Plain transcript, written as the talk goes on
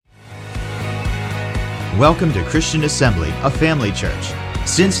Welcome to Christian Assembly, a family church.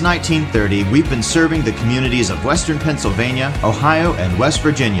 Since 1930, we've been serving the communities of Western Pennsylvania, Ohio, and West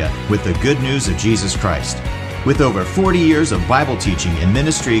Virginia with the good news of Jesus Christ. With over 40 years of Bible teaching and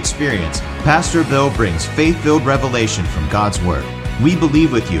ministry experience, Pastor Bill brings faith-filled revelation from God's Word. We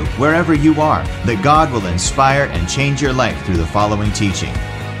believe with you, wherever you are, that God will inspire and change your life through the following teaching.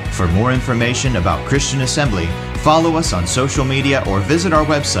 For more information about Christian Assembly, follow us on social media or visit our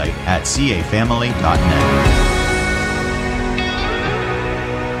website at cafamily.net.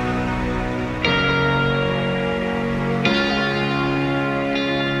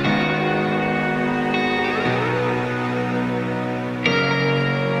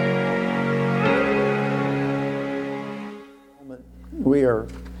 We are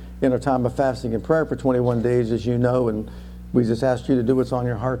in a time of fasting and prayer for 21 days, as you know, and we just ask you to do what's on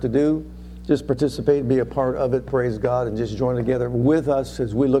your heart to do. Just participate, be a part of it, praise God, and just join together with us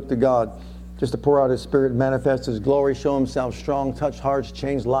as we look to God, just to pour out His Spirit, manifest His glory, show Himself strong, touch hearts,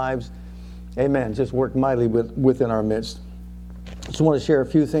 change lives. Amen. Just work mightily within our midst. Just want to share a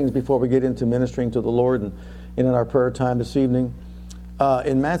few things before we get into ministering to the Lord and in our prayer time this evening.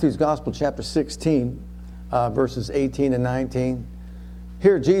 In Matthew's Gospel, chapter 16, verses 18 and 19,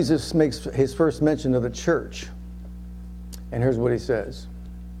 here Jesus makes His first mention of the church. And here's what He says.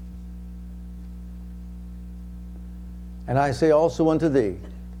 And I say also unto thee,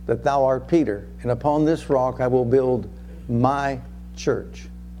 that thou art Peter, and upon this rock I will build my church.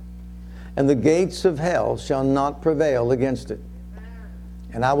 And the gates of hell shall not prevail against it.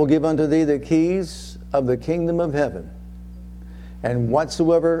 And I will give unto thee the keys of the kingdom of heaven. And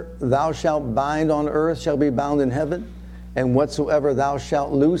whatsoever thou shalt bind on earth shall be bound in heaven, and whatsoever thou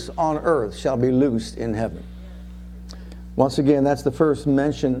shalt loose on earth shall be loosed in heaven. Once again, that's the first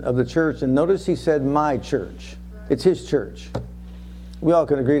mention of the church. And notice He said, my church. It's His church. We all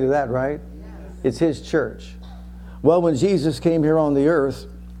can agree to that, right? It's His church. Well, when Jesus came here on the earth,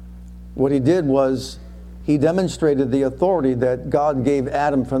 what He did was He demonstrated the authority that God gave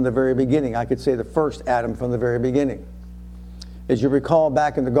Adam from the very beginning. I could say the first Adam from the very beginning. As you recall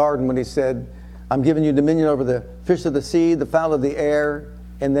back in the garden when He said, I'm giving you dominion over the fish of the sea, the fowl of the air,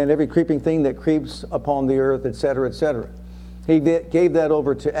 and then every creeping thing that creeps upon the earth, etc., etc. He gave that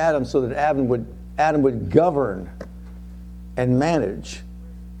over to Adam so that Adam would govern and manage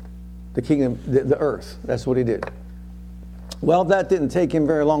the kingdom, the earth. That's what He did. Well, that didn't take Him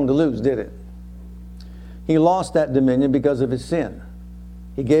very long to lose, did it? He lost that dominion because of His sin.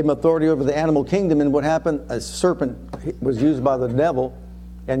 He gave Him authority over the animal kingdom, and what happened? A serpent was used by the devil,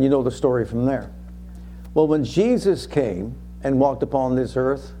 and you know the story from there. Well, when Jesus came and walked upon this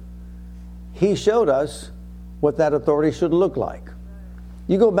earth, He showed us what that authority should look like.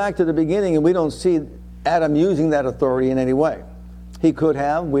 You go back to the beginning and we don't see Adam using that authority in any way. He could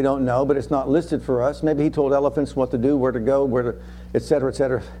have, we don't know, but it's not listed for us. Maybe he told elephants what to do, where to go, where to, etc.,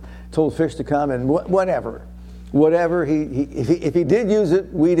 etc. Told fish to come and whatever. Whatever, if he did use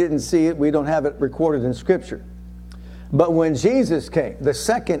it, we didn't see it. We don't have it recorded in Scripture. But when Jesus came, the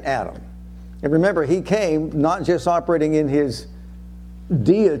second Adam, and remember, He came not just operating in His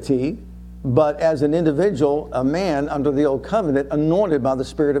deity, but as an individual, a man under the old covenant, anointed by the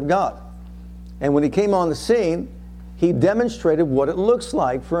Spirit of God. And when He came on the scene, He demonstrated what it looks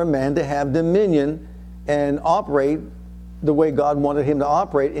like for a man to have dominion and operate the way God wanted him to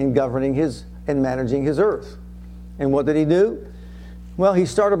operate in governing and managing His earth. And what did He do? Well, He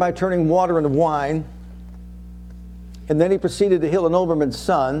started by turning water into wine, and then He proceeded to heal a nobleman's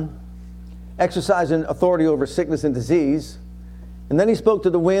son, exercising authority over sickness and disease. And then He spoke to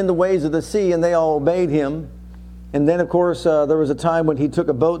the wind, the waves of the sea, and they all obeyed Him. And then, of course, there was a time when He took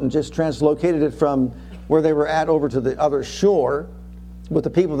a boat and just translocated it from where they were at over to the other shore with the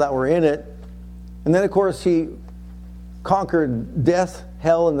people that were in it. And then, of course, He conquered death,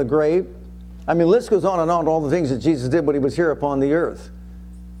 hell, and the grave. I mean, the list goes on and on, all the things that Jesus did when He was here upon the earth.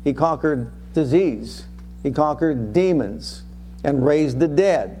 He conquered disease. He conquered demons and raised the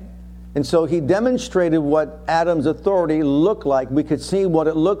dead. And so He demonstrated what Adam's authority looked like. We could see what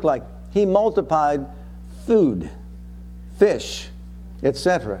it looked like. He multiplied food, fish,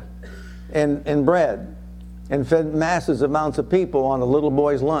 etc., and bread, and fed massive amounts of people on a little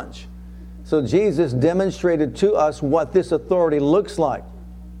boy's lunch. So Jesus demonstrated to us what this authority looks like.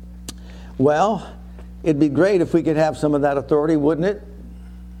 Well, it'd be great if we could have some of that authority, wouldn't it?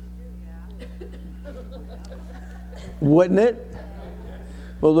 Wouldn't it?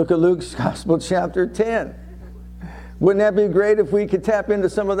 Well, look at Luke's Gospel, chapter 10. Wouldn't that be great if we could tap into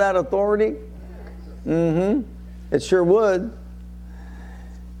some of that authority? It sure would.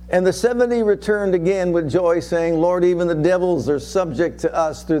 And the 70 returned again with joy, saying, Lord, even the devils are subject to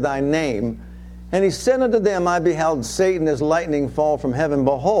us through Thy name. And he said unto them, I beheld Satan as lightning fall from heaven.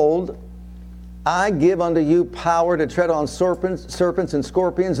 Behold, I give unto you power to tread on serpents and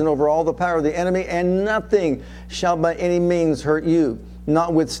scorpions, and over all the power of the enemy, and nothing shall by any means hurt you.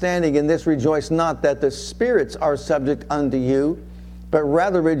 Notwithstanding, in this rejoice not that the spirits are subject unto you, but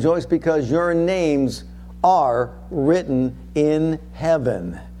rather rejoice because your names are written in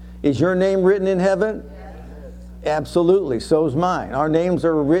heaven. Is your name written in heaven? Yes. Absolutely. So is mine. Our names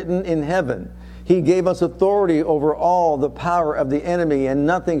are written in heaven. He gave us authority over all the power of the enemy, and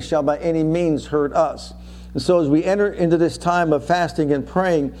nothing shall by any means hurt us. And so as we enter into this time of fasting and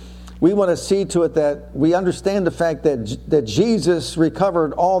praying, we want to see to it that we understand the fact that Jesus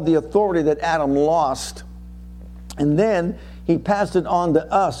recovered all the authority that Adam lost. And then he passed it on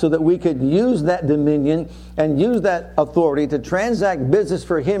to us so that we could use that dominion and use that authority to transact business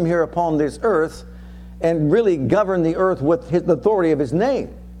for him here upon this earth and really govern the earth with the authority of his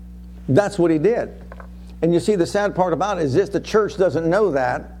name. That's what he did. And you see, the sad part about it is this: the church doesn't know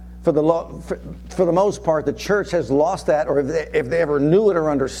that. For the most part, the church has lost that, or if they ever knew it or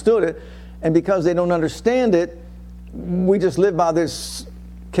understood it. And because they don't understand it, we just live by this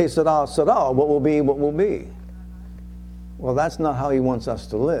que sera, sera, what will be, what will be. Well, that's not how he wants us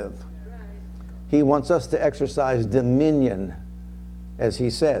to live. He wants us to exercise dominion, as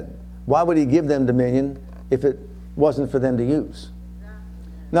he said. Why would he give them dominion if it wasn't for them to use?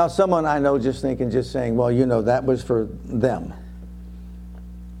 Now, someone I know just saying, well, that was for them.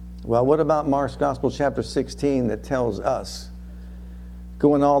 Well, what about Mark's Gospel chapter 16 that tells us,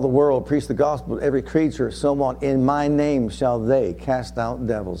 go in all the world, preach the gospel to every creature, so on. In my name shall they cast out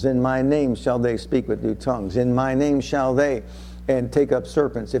devils. In my name shall they speak with new tongues. In my name shall they and take up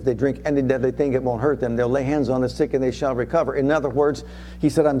serpents. If they drink any deadly thing, it won't hurt them. They'll lay hands on the sick and they shall recover. In other words, he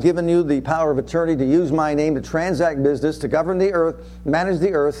said, I'm giving you the power of attorney to use my name to transact business, to govern the earth, manage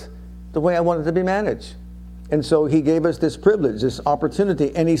the earth the way I want it to be managed. And so he gave us this privilege, this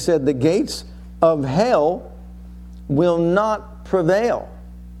opportunity. And he said, the gates of hell will not prevail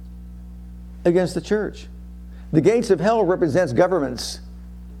against the church. The gates of hell represents governments,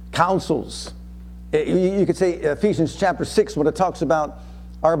 councils. You could say Ephesians chapter 6 when it talks about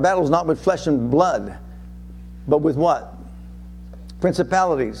our battles not with flesh and blood, but with what?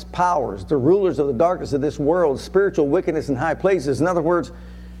 Principalities, powers, the rulers of the darkness of this world, spiritual wickedness in high places. In other words,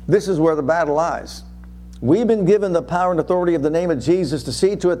 this is where the battle lies. We've been given the power and authority of the name of Jesus to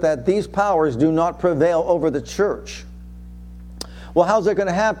see to it that these powers do not prevail over the church. Well, how's that going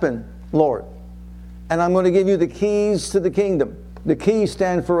to happen, Lord? And I'm going to give you the keys to the kingdom. The keys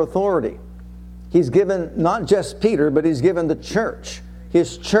stand for authority. He's given not just Peter, but he's given the church.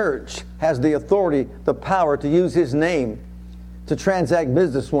 His church has the authority, the power to use his name to transact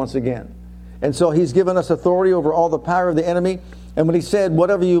business once again. And so he's given us authority over all the power of the enemy. And when he said,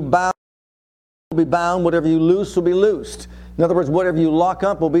 whatever you bound will be bound, whatever you loose will be loosed. In other words, whatever you lock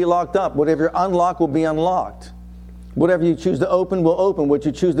up will be locked up. Whatever you unlock will be unlocked. Whatever you choose to open will open. What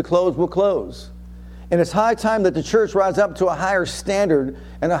you choose to close will close. And it's high time that the church rise up to a higher standard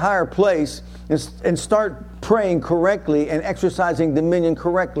and a higher place and start praying correctly and exercising dominion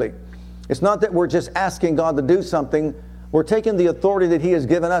correctly. It's not that we're just asking God to do something. We're taking the authority that he has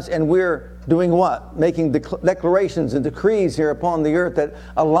given us and we're doing what? Making declarations and decrees here upon the earth that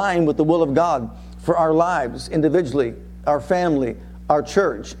align with the will of God for our lives individually, our family, our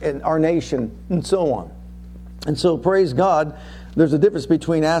church, and our nation, and so on. And so, praise God, there's a difference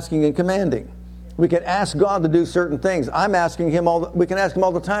between asking and commanding. We can ask God to do certain things. We can ask him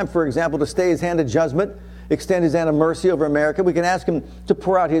all the time, for example, to stay his hand of judgment, extend his hand of mercy over America. We can ask him to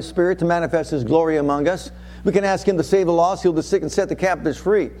pour out his Spirit, to manifest his glory among us. We can ask him to save the lost, heal the sick, and set the captives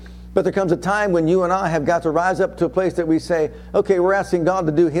free. But there comes a time when you and I have got to rise up to a place that we say, okay, we're asking God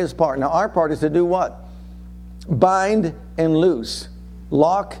to do his part. Now, our part is to do what? Bind and loose,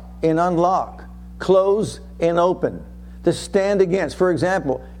 lock and unlock, close and open, to stand against. For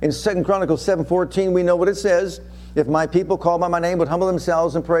example, in 2 Chronicles 7:14, we know what it says. If my people called by my name would humble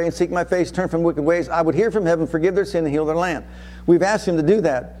themselves and pray and seek my face, turn from wicked ways, I would hear from heaven, forgive their sin, and heal their land. We've asked him to do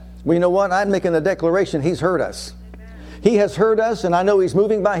that. Well, you know what? I'm making a declaration. He's heard us. He has heard us, and I know he's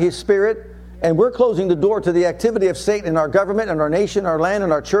moving by his Spirit, and we're closing the door to the activity of Satan in our government, in our nation, our land,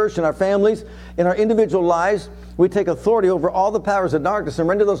 in our church, in our families, in our individual lives. We take authority over all the powers of darkness and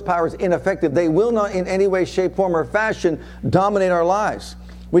render those powers ineffective. They will not in any way, shape, form, or fashion dominate our lives.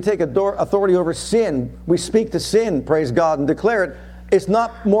 We take authority over sin. We speak to sin, praise God, and declare it. It's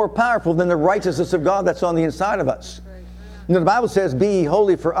not more powerful than the righteousness of God that's on the inside of us. You know, the Bible says, be ye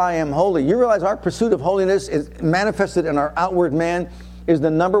holy, for I am holy. You realize our pursuit of holiness is manifested in our outward man, is the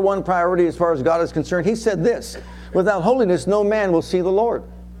number one priority as far as God is concerned. He said this, without holiness, no man will see the Lord.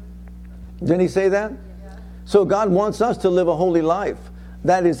 Didn't he say that? So God wants us to live a holy life.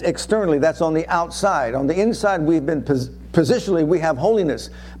 That is externally, that's on the outside. On the inside, we've been positionally, we have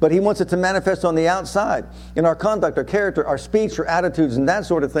holiness, but he wants it to manifest on the outside in our conduct, our character, our speech, our attitudes, and that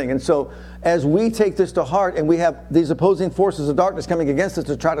sort of thing. And so as we take this to heart and we have these opposing forces of darkness coming against us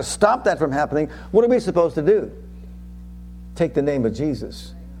to try to stop that from happening, what are we supposed to do? Take the name of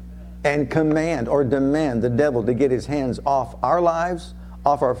Jesus and command or demand the devil to get his hands off our lives,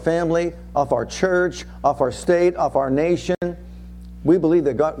 off our family, off our church, off our state, off our nation. We believe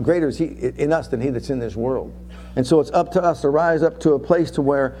that God, greater is he in us than he that's in this world. And so it's up to us to rise up to a place to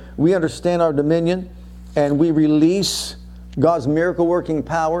where we understand our dominion and we release God's miracle working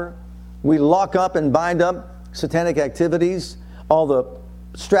power. We lock up and bind up satanic activities, all the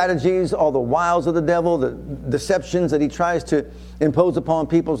strategies, all the wiles of the devil, the deceptions that he tries to impose upon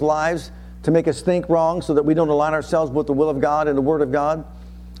people's lives to make us think wrong so that we don't align ourselves with the will of God and the Word of God.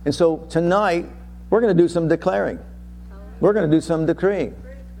 And so tonight, we're going to do some declaring. We're going to do some decreeing.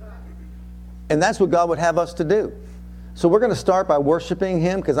 And that's what God would have us to do. So we're going to start by worshiping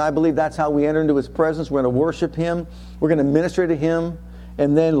him, because I believe that's how we enter into his presence. We're going to worship him. We're going to minister to him.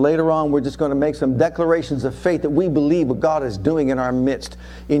 And then later on, we're just going to make some declarations of faith that we believe what God is doing in our midst.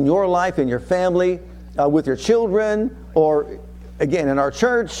 In your life, in your family, with your children, or again, in our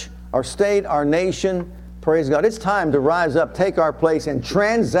church, our state, our nation. Praise God. It's time to rise up, take our place, and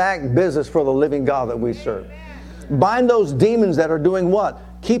transact business for the living God that we serve. Bind those demons that are doing what?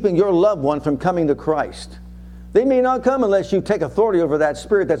 Keeping your loved one from coming to Christ. They may not come unless you take authority over that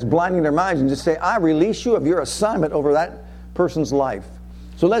spirit that's blinding their minds and just say, I release you of your assignment over that person's life.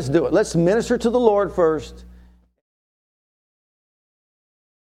 So let's do it. Let's minister to the Lord first.